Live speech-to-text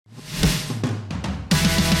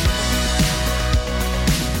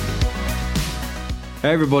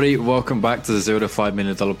Hey everybody, welcome back to the $0 to $5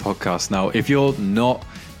 million podcast. Now, if you're not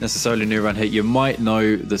necessarily new around here, you might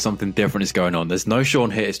know that something different is going on. There's no Sean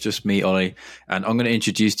here, it's just me, Ollie, and I'm going to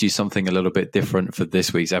introduce to you something a little bit different for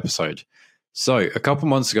this week's episode. So a couple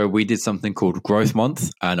months ago, we did something called Growth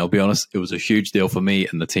Month, and I'll be honest, it was a huge deal for me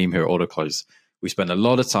and the team here at AutoClose. We spent a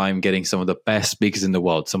lot of time getting some of the best speakers in the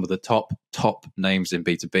world, some of the top names in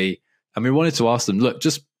B2B, and we wanted to ask them, look,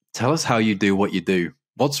 just tell us how you do what you do.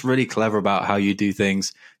 What's really clever about how you do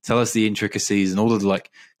things? Tell us the intricacies and all of the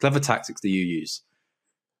clever tactics that you use.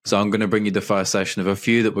 So I'm going to bring you the first session of a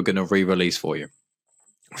few that we're going to re-release for you.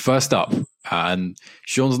 First up, and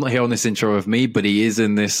Sean's not here on this intro with me, but he is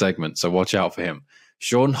in this segment, so watch out for him.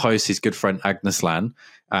 Sean hosts his good friend Agnes Lan,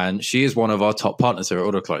 and she is one of our top partners here at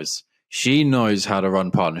AutoClose. She knows how to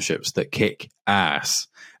run partnerships that kick ass.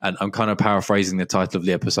 And I'm kind of paraphrasing the title of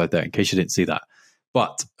the episode there in case you didn't see that.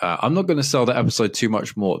 But I'm not going to sell that episode too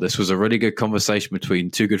much more. This was a really good conversation between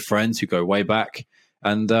two good friends who go way back.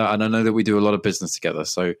 And I know that we do a lot of business together.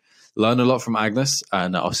 So learn a lot from Agnes,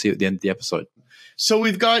 and I'll see you at the end of the episode. So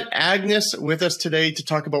we've got Agnes with us today to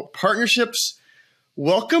talk about partnerships.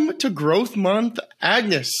 Welcome to Growth Month,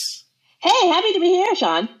 Agnes. Hey, happy to be here,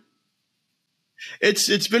 Sean.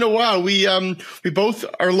 It's been a while. We both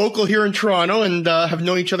are local here in Toronto and have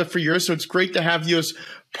known each other for years. So it's great to have you as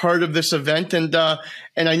part of this event. And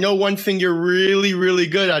I know one thing you're really, really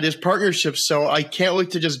good at is partnerships. So I can't wait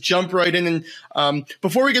to just jump right in. And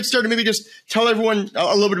before we get started, maybe just tell everyone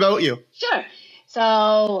a little bit about you. Sure.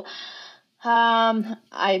 So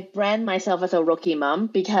I brand myself as a rookie mom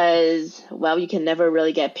because, well, you can never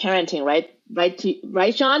really get parenting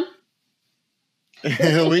right, Sean?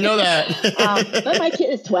 We know that. But my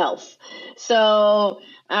kid is 12. So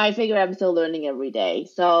I figure I'm still learning every day.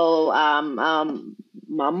 So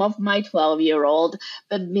mom of my 12-year-old,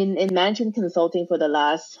 but been in management consulting for the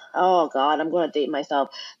last, I'm going to date myself,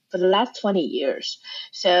 for the last 20 years.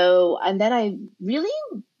 So, and then I really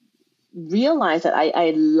realized that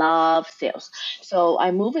I love sales. So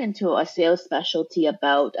I moved into a sales specialty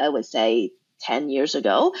about, I would say, 10 years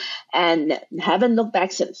ago and haven't looked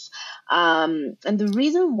back since. And the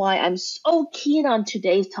reason why I'm so keen on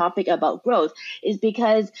today's topic about growth is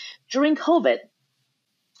because during COVID,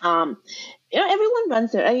 everyone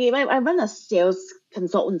runs their, I run a sales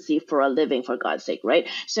consultancy for a living, for God's sake, right?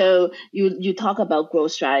 So you talk about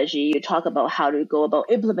growth strategy, you talk about how to go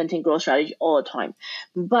about implementing growth strategy all the time.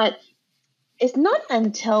 But it's not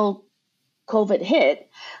until COVID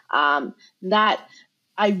hit that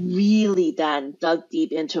I really then dug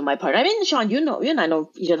deep into my partner. I mean, Sean, you and I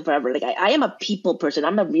know each other forever. Like I am a people person.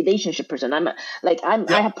 I'm a relationship person. I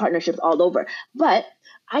have partnerships all over. But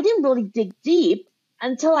I didn't really dig deep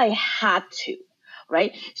until I had to,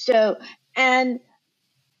 right? So, and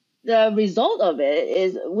the result of it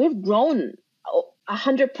is we've grown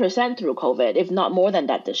 100% through COVID, if not more than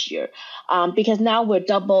that this year, because now we're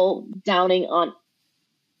double downing on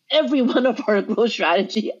every one of our growth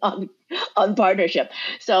strategy on partnership.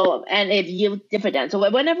 So, and it yields dividends.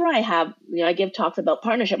 So whenever I give talks about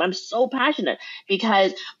partnership, I'm so passionate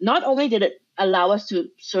because not only did it allow us to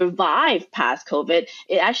survive past COVID,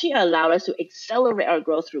 it actually allowed us to accelerate our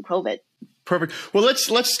growth through COVID. Perfect. Well,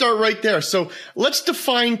 let's start right there. So let's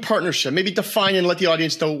define partnership. Maybe define and let the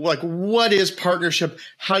audience know, what is partnership?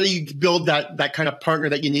 How do you build that kind of partner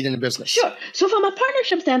that you need in a business? Sure. So from a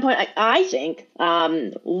partnership standpoint, I think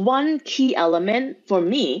one key element for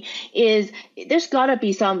me is there's got to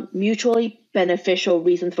be some mutually beneficial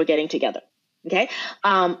reasons for getting together. Okay.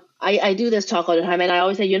 I do this talk all the time, and I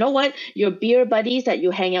always say, you know what? Your beer buddies that you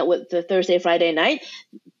hang out with the Thursday, Friday night,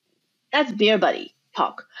 that's beer buddy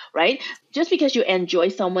talk, right? Just because you enjoy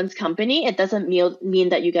someone's company, it doesn't mean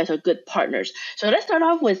that you guys are good partners. So let's start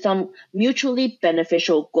off with some mutually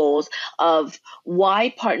beneficial goals of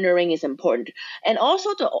why partnering is important. And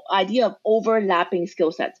also the idea of overlapping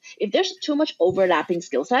skill sets. If there's too much overlapping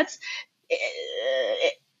skill sets,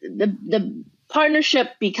 the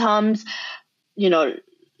partnership becomes,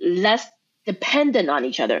 less dependent on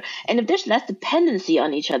each other. And if there's less dependency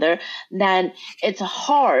on each other, then it's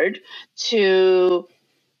hard to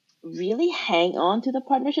really hang on to the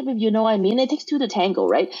partnership, if you know what I mean. It takes two to tango,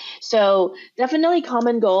 right? So definitely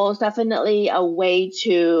common goals, definitely a way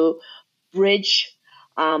to bridge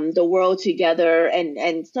the world together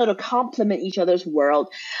and sort of complement each other's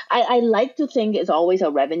world. I like to think it's always a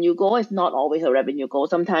revenue goal. It's not always a revenue goal.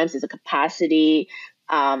 Sometimes it's a capacity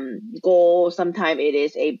goal. Sometimes it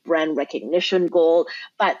is a brand recognition goal.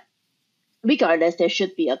 But regardless, there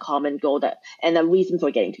should be a common goal and a reason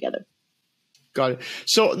for getting together. Got it.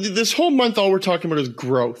 So this whole month, all we're talking about is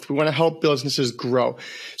growth. We want to help businesses grow.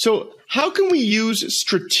 So how can we use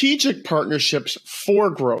strategic partnerships for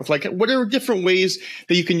growth? Like, what are different ways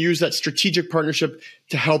that you can use that strategic partnership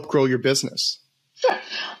to help grow your business? Sure.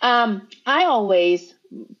 I always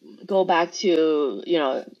go back to,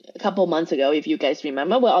 a couple months ago, if you guys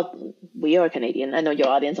remember. Well, we are Canadian. I know your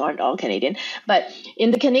audience aren't all Canadian, but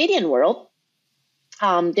in the Canadian world,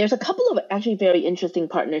 there's a couple of actually very interesting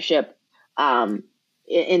partnership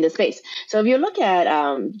in the space. So if you look at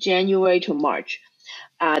January to March,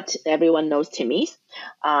 everyone knows Timmy's.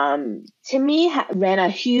 Timmy ran a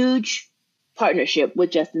huge partnership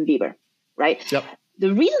with Justin Bieber, right? Yep.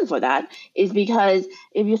 The reason for that is because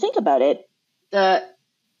if you think about it, the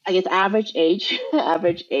average age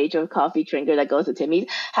of coffee drinker that goes to Timmy's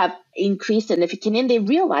have increased significantly, and they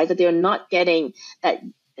realize that they're not getting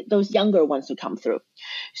those younger ones to come through.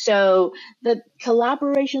 So the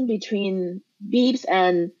collaboration between Beeps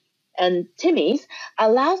and Timmy's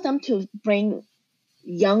allows them to bring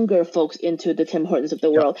younger folks into the Tim Hortons of the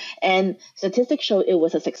world, and statistics show it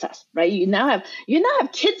was a success. Right? You now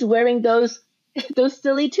have kids wearing those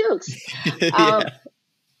silly toques. Yeah.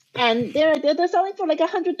 And they're selling for like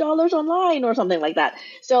 $100 online or something like that.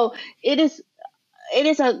 So it is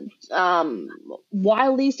a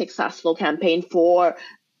wildly successful campaign for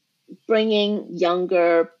bringing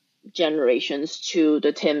younger generations to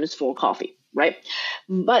the Tims for coffee, right?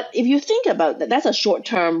 But if you think about that, that's a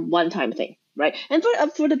short-term, one-time thing, right? And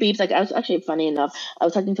for the Beeps, like, I was actually, funny enough, I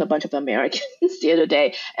was talking to a bunch of Americans the other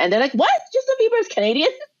day, and they're like, "What? Justin Bieber is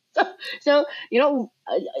Canadian?" So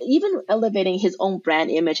even elevating his own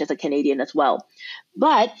brand image as a Canadian as well.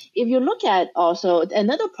 But if you look at also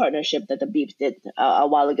another partnership that the Beeps did a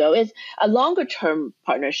while ago is a longer term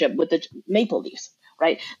partnership with the Maple Leafs,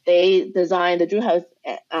 right? The Drew House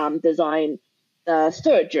designed the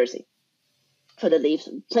third jersey for the Leafs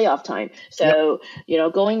playoff time. So,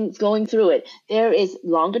 going through it, there is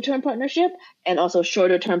longer term partnership and also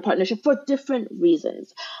shorter term partnership for different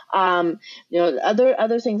reasons. Other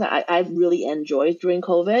things that I've really enjoyed during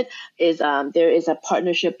COVID is there is a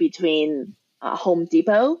partnership between Home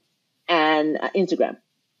Depot and Instagram.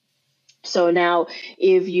 So now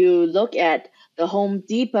if you look at the Home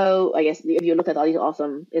Depot, I guess if you look at all these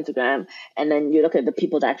awesome Instagram and then you look at the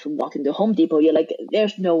people that actually walk into Home Depot, you're like,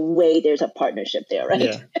 there's no way there's a partnership there, right?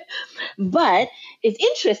 Yeah. But it's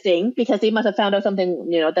interesting because they must have found out something,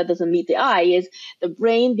 that doesn't meet the eye, is the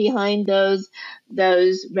brain behind those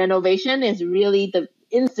renovation is really the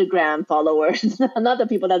Instagram followers, not the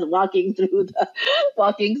people that's walking through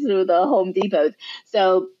the Home Depots.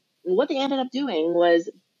 So what they ended up doing was,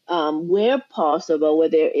 where possible, where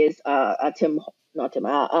there is a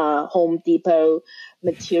Home Depot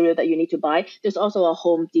material that you need to buy, there's also a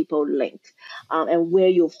Home Depot link, and where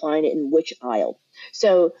you'll find it in which aisle.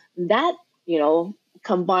 So that,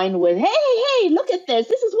 combined with, hey, look at this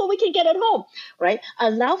is what we can get at home, right?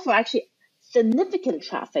 Allow for actually significant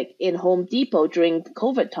traffic in Home Depot during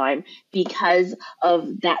COVID time because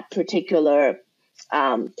of that particular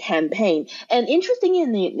campaign. And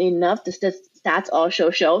interestingly enough, the stats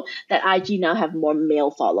also show that IG now have more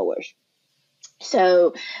male followers.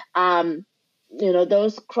 So,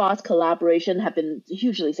 those cross collaboration have been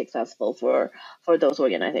hugely successful for those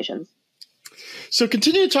organizations. So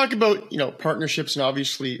continue to talk about, partnerships and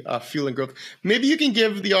obviously fueling growth. Maybe you can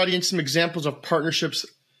give the audience some examples of partnerships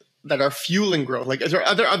that are fueling growth. Like, is there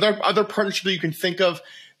other partnerships that you can think of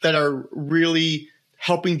that are really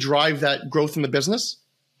helping drive that growth in the business?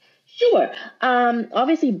 Sure.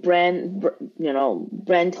 Obviously, brand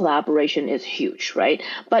collaboration is huge, right?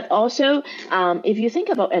 But also, if you think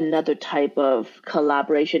about another type of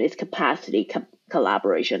collaboration, it's capacity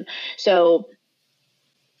collaboration. So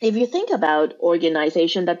if you think about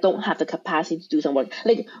organizations that don't have the capacity to do some work,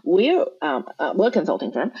 like we're a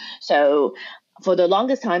consulting firm. So for the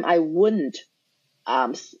longest time, I wouldn't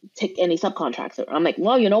take any subcontractor. I'm like,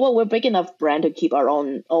 well, you know what? We're big enough brand to keep our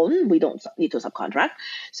own. We don't need to subcontract.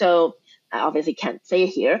 So I obviously can't say it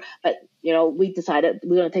here, but we decided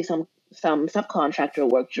we're going to take some subcontractor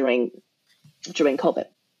work during COVID,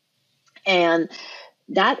 and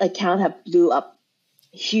that account have blew up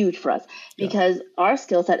huge for us because our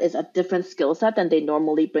skill set is a different skill set than they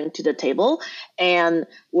normally bring to the table, and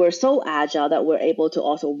we're so agile that we're able to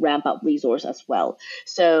also ramp up resource as well.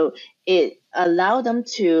 So it allowed them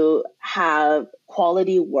to have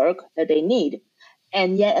quality work that they need,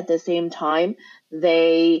 and yet at the same time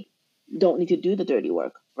they don't need to do the dirty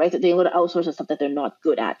work, right? They want to outsource the stuff that they're not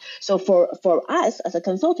good at. So for us as a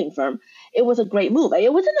consulting firm, it was a great move.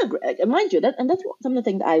 It wasn't mind you, and that's some of the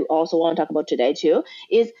things that I also want to talk about today too,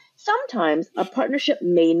 is sometimes a partnership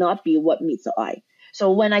may not be what meets the eye.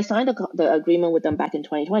 So when I signed the agreement with them back in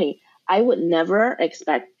 2020, I would never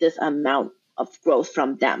expect this amount of growth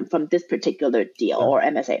from them, from this particular deal or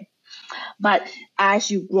MSA. But as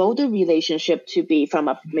you grow the relationship to be from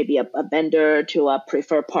maybe a vendor to a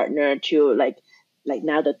preferred partner to like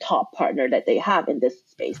now the top partner that they have in this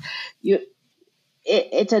space,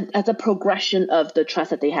 it's a progression of the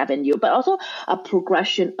trust that they have in you, but also a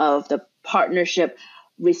progression of the partnership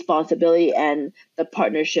responsibility and the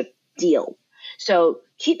partnership deal. So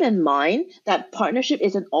keep in mind that partnership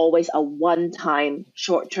isn't always a one-time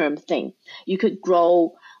short-term thing. You could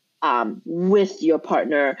grow with your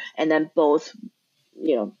partner and then both,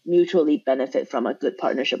 mutually benefit from a good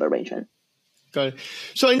partnership arrangement. Got it.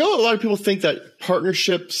 So I know a lot of people think that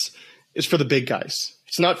partnerships is for the big guys.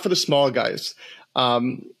 It's not for the small guys.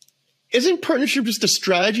 Isn't partnership just a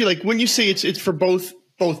strategy? Like when you say it's for both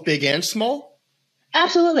big and small?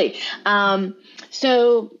 Absolutely.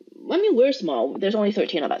 So we're small. There's only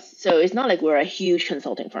 13 of us. So it's not like we're a huge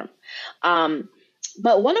consulting firm.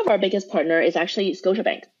 But one of our biggest partner is actually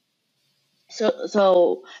Scotiabank.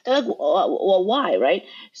 So they're like, well, why, right?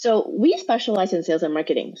 So we specialize in sales and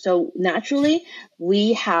marketing. So naturally,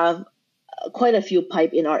 we have quite a few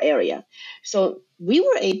pipe in our area. So we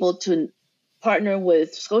were able to partner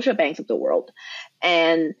with Scotiabanks of the world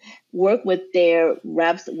and work with their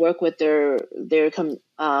reps, work with their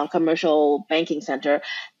commercial banking center,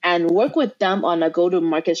 and work with them on a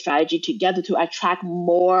go-to-market strategy together to attract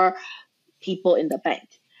more people in the bank,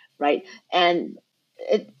 right? And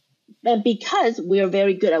because we are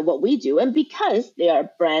very good at what we do, and because they are a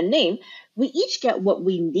brand name, we each get what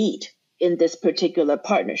we need in this particular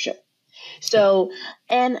partnership. So,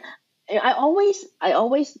 and I always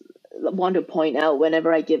want to point out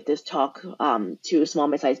whenever I give this talk to small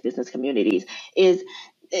mid-sized business communities is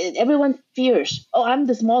everyone fears, oh, I'm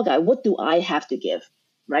the small guy. What do I have to give,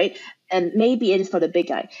 right? And maybe it is for the big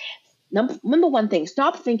guy. Number one thing,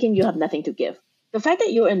 stop thinking you have nothing to give. The fact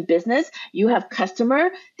that you're in business, you have customer,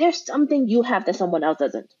 there's something you have that someone else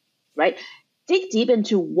doesn't, right? Dig deep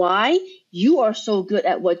into why you are so good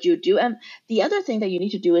at what you do. And the other thing that you need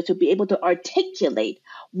to do is to be able to articulate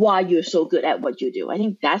why you're so good at what you do. I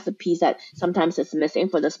think that's the piece that sometimes is missing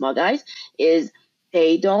for the small guys is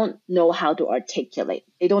they don't know how to articulate.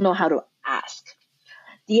 They don't know how to ask.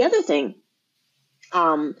 The other thing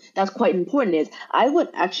that's quite important is I would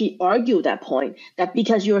actually argue that point that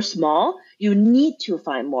because you're small, you need to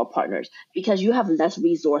find more partners because you have less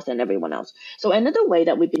resource than everyone else. So another way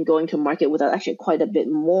that we've been going to market with actually quite a bit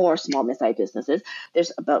more small mid-sized businesses,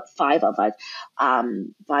 there's about 5 of us,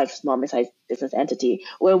 5 small mid-sized business entity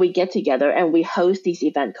where we get together and we host these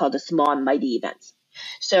events called the Small and Mighty events.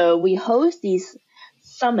 So we host these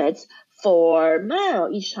summits for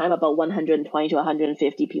each time about 120 to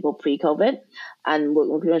 150 people pre-COVID. And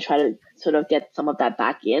we're going to try to sort of get some of that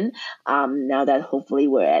back in now that hopefully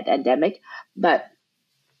we're at endemic. But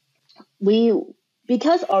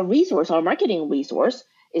because our marketing resource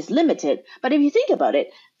is limited. But if you think about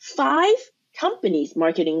it, 5 companies'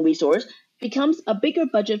 marketing resource becomes a bigger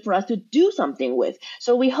budget for us to do something with.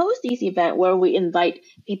 So we host these events where we invite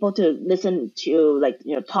people to listen to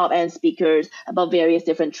top end speakers about various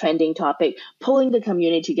different trending topics, pulling the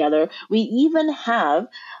community together. We even have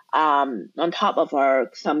on top of our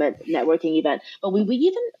summit networking event, but we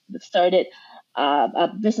even started a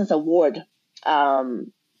business award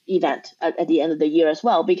event at the end of the year as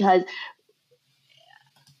well, because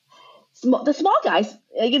the small guys,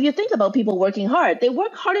 like if you think about people working hard, they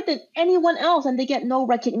work harder than anyone else and they get no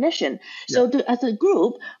recognition. Yeah. So as a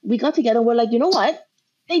group, we got together and we're like, you know what?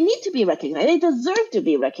 They need to be recognized. They deserve to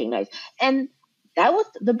be recognized. And that was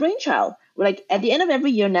the brainchild. We're like, at the end of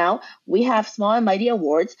every year now, we have Small and Mighty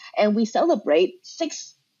Awards and we celebrate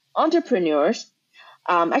 6 entrepreneurs.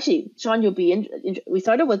 Actually, Sean, you'll be we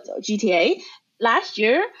started with GTA. Last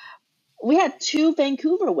year, we had 2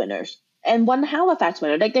 Vancouver winners and 1 Halifax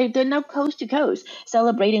winner. Like they're now coast to coast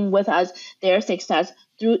celebrating with us their success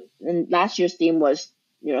and last year's theme was,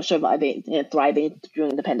 surviving and thriving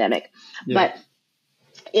during the pandemic. Yeah. But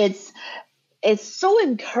it's so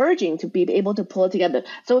encouraging to be able to pull it together.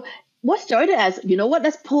 So what started as,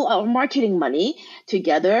 let's pull our marketing money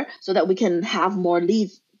together so that we can have more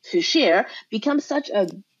leads to share becomes such a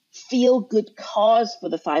feel-good cause for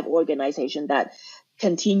the 5 organization that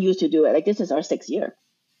continues to do it. Like this is our 6th year.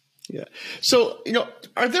 Yeah. So,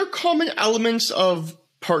 are there common elements of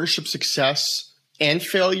partnership success and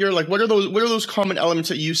failure? Like, what are those common elements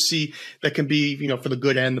that you see that can be, for the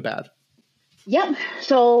good and the bad? Yep.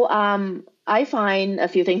 So I find a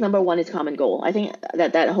few things. Number one is common goal. I think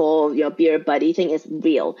that whole beer buddy thing is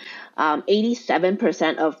real.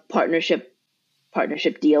 87% of partnership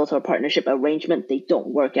deals or partnership arrangement, they don't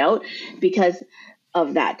work out because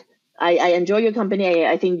of that. I enjoy your company.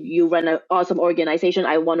 I think you run an awesome organization.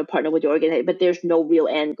 I want to partner with your organization, but there's no real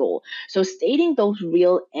end goal. So stating those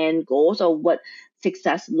real end goals or what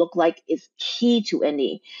success look like is key to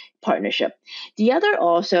any partnership. The other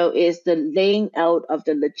also is the laying out of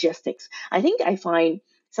the logistics. I find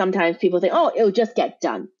sometimes people think, oh, it'll just get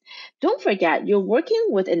done. Don't forget, you're working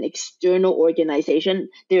with an external organization.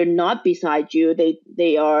 They're not beside you.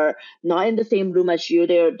 They are not in the same room as you.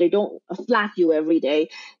 They don't flag you every day.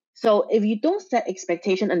 So if you don't set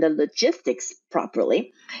expectation and the logistics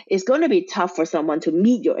properly, it's going to be tough for someone to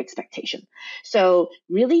meet your expectation. So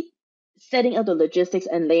really setting out the logistics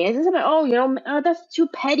and laying it's about, that's too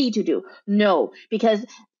petty to do. No, because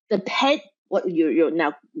what you're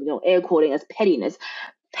now air quoting as pettiness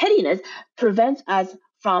prevents us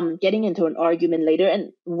from getting into an argument later,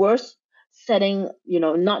 and worse,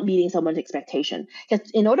 not meeting someone's expectation.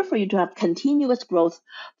 Because in order for you to have continuous growth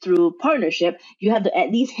through partnership, you have to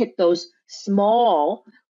at least hit those small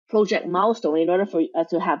project milestones in order for us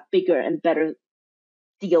to have bigger and better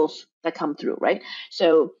deals that come through, right?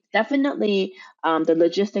 So definitely the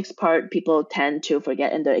logistics part, people tend to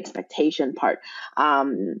forget, and the expectation part.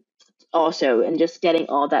 Also, and just getting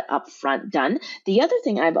all that upfront done. The other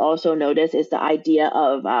thing I've also noticed is the idea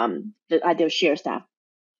of share staff.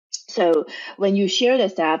 So when you share the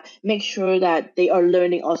staff, make sure that they are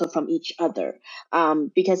learning also from each other,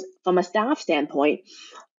 because from a staff standpoint,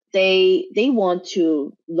 they want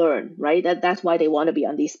to learn, right? That's why they want to be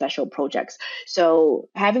on these special projects. So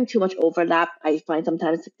having too much overlap, I find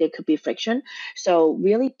sometimes there could be friction. So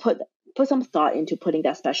really put some thought into putting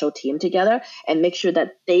that special team together and make sure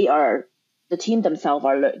that the team themselves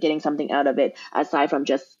are getting something out of it, aside from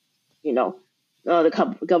just the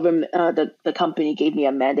company gave me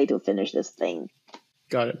a mandate to finish this thing.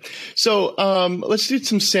 Got it. So let's do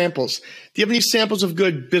some samples. Do you have any samples of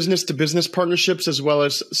good business to business partnerships as well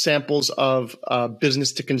as samples of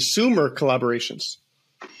business to consumer collaborations?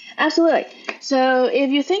 Absolutely. So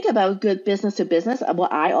if you think about good business to business,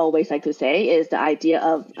 what I always like to say is the idea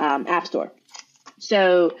of App Store.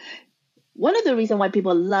 So one of the reasons why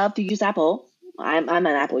people love to use Apple, I'm an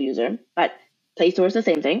Apple user, but Play Store is the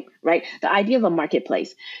same thing, right? The idea of a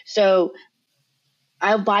marketplace. So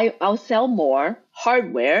I'll sell more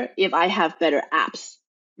hardware if I have better apps,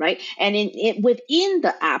 right? And within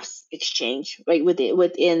the apps exchange, right,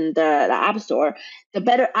 within the App Store, the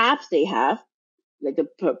better apps they have, like the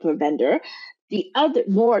per vendor, the other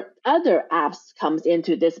apps comes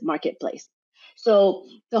into this marketplace. So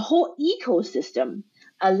the whole ecosystem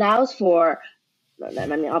allows for, I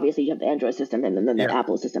mean, obviously you have the Android system and then the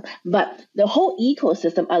Apple system, but the whole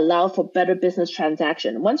ecosystem allows for better business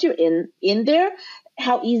transaction. Once you're in there,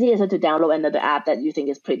 how easy is it to download another app that you think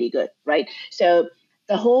is pretty good, right? So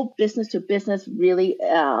the whole business to business really,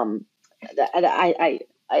 I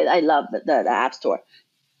love the App Store,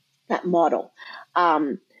 that model.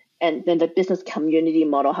 And then the business community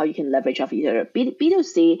model, how you can leverage off each other.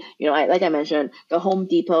 B2C, like I mentioned, the Home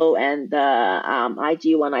Depot and the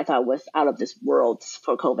IG one I thought was out of this world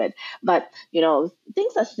for COVID. But,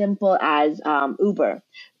 things as simple as Uber.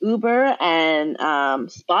 Uber and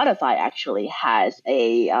Spotify actually has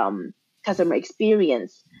a customer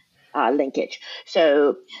experience linkage.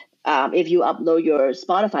 So if you upload your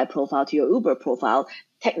Spotify profile to your Uber profile,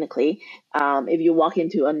 technically, if you walk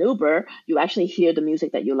into an Uber, you actually hear the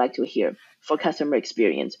music that you like to hear for customer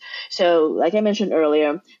experience. So like I mentioned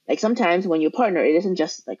earlier, like sometimes when you partner, it isn't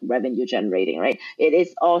just like revenue generating, right? It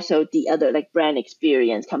is also the other like brand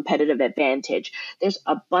experience, competitive advantage. There's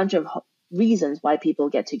a bunch of reasons why people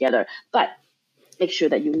get together, but make sure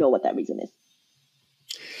that you know what that reason is.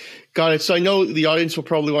 Got it. So I know the audience will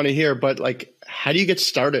probably want to hear, but like, how do you get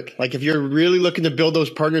started? Like, if you're really looking to build those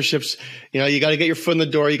partnerships, you got to get your foot in the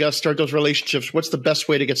door. You got to start those relationships. What's the best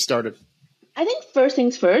way to get started? I think first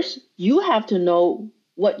things first, you have to know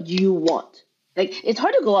what you want. Like, it's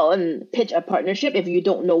hard to go out and pitch a partnership if you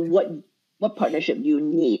don't know what partnership you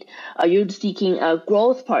need. Are you seeking a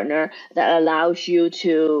growth partner that allows you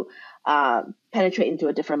to penetrate into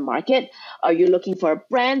a different market? Are you looking for a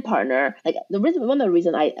brand partner? Like one of the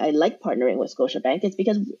reasons I like partnering with Scotiabank is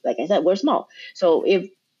because, like I said, we're small. So if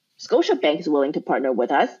Scotiabank is willing to partner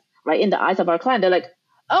with us, right, in the eyes of our client, they're like,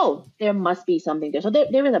 oh, there must be something there. So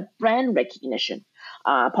there is a brand recognition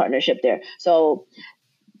partnership there. So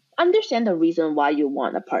understand the reason why you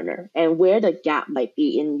want a partner and where the gap might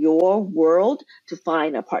be in your world to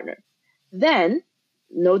find a partner. Then,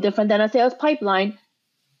 no different than a sales pipeline,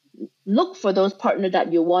 look for those partners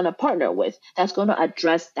that you want to partner with that's going to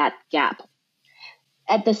address that gap.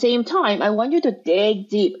 At the same time, I want you to dig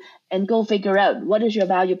deep and go figure out what is your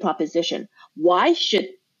value proposition. Why should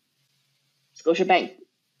Scotiabank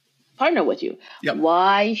partner with you? Yep.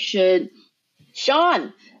 Why should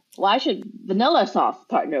VanillaSoft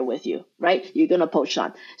partner with you, right? You're going to poach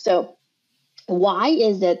Sean. So why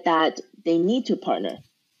is it that they need to partner?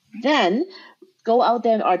 Then go out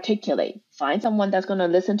there and articulate. Find someone that's going to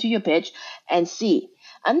listen to your pitch and see.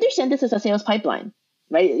 Understand this is a sales pipeline,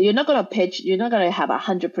 right? You're not going to pitch. You're not going to have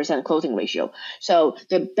 100% closing ratio. So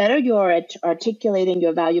the better you're at articulating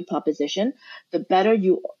your value proposition, the better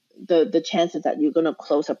the chances that you're going to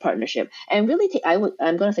close a partnership. And really,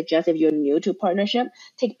 I'm going to suggest if you're new to partnership,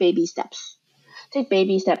 take baby steps. Take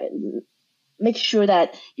baby steps. Make sure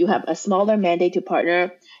that you have a smaller mandate to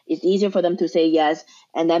partner. It's easier for them to say yes,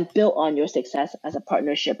 and then build on your success as a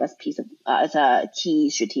partnership as a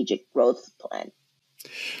key strategic growth plan.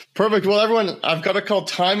 Perfect. Well, everyone, I've got to call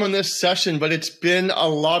time on this session, but it's been a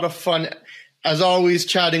lot of fun, as always,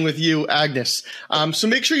 chatting with you, Agnes. So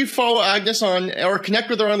make sure you follow Agnes or connect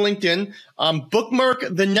with her on LinkedIn. Bookmark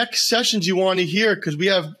the next sessions you want to hear because we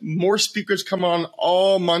have more speakers come on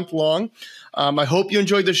all month long. I hope you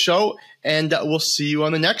enjoyed the show, and we'll see you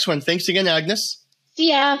on the next one. Thanks again, Agnes. See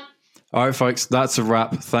ya. All right, folks, that's a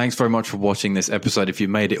wrap. Thanks very much for watching this episode. If you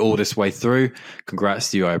made it all this way through,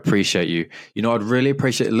 congrats to you. I appreciate you. You know, I'd really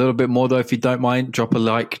appreciate it a little bit more, though, if you don't mind. Drop a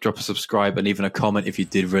like, drop a subscribe, and even a comment if you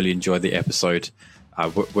did really enjoy the episode.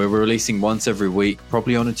 We're releasing once every week,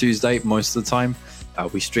 probably on a Tuesday most of the time.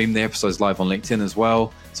 We stream the episodes live on LinkedIn as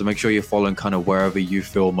well. So make sure you're following kind of wherever you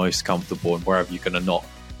feel most comfortable and wherever you're going to not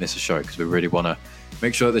miss a show, because we really want to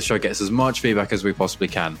make sure that the show gets as much feedback as we possibly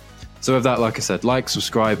can. So with that, like I said, like,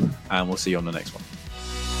 subscribe, and we'll see you on the next one.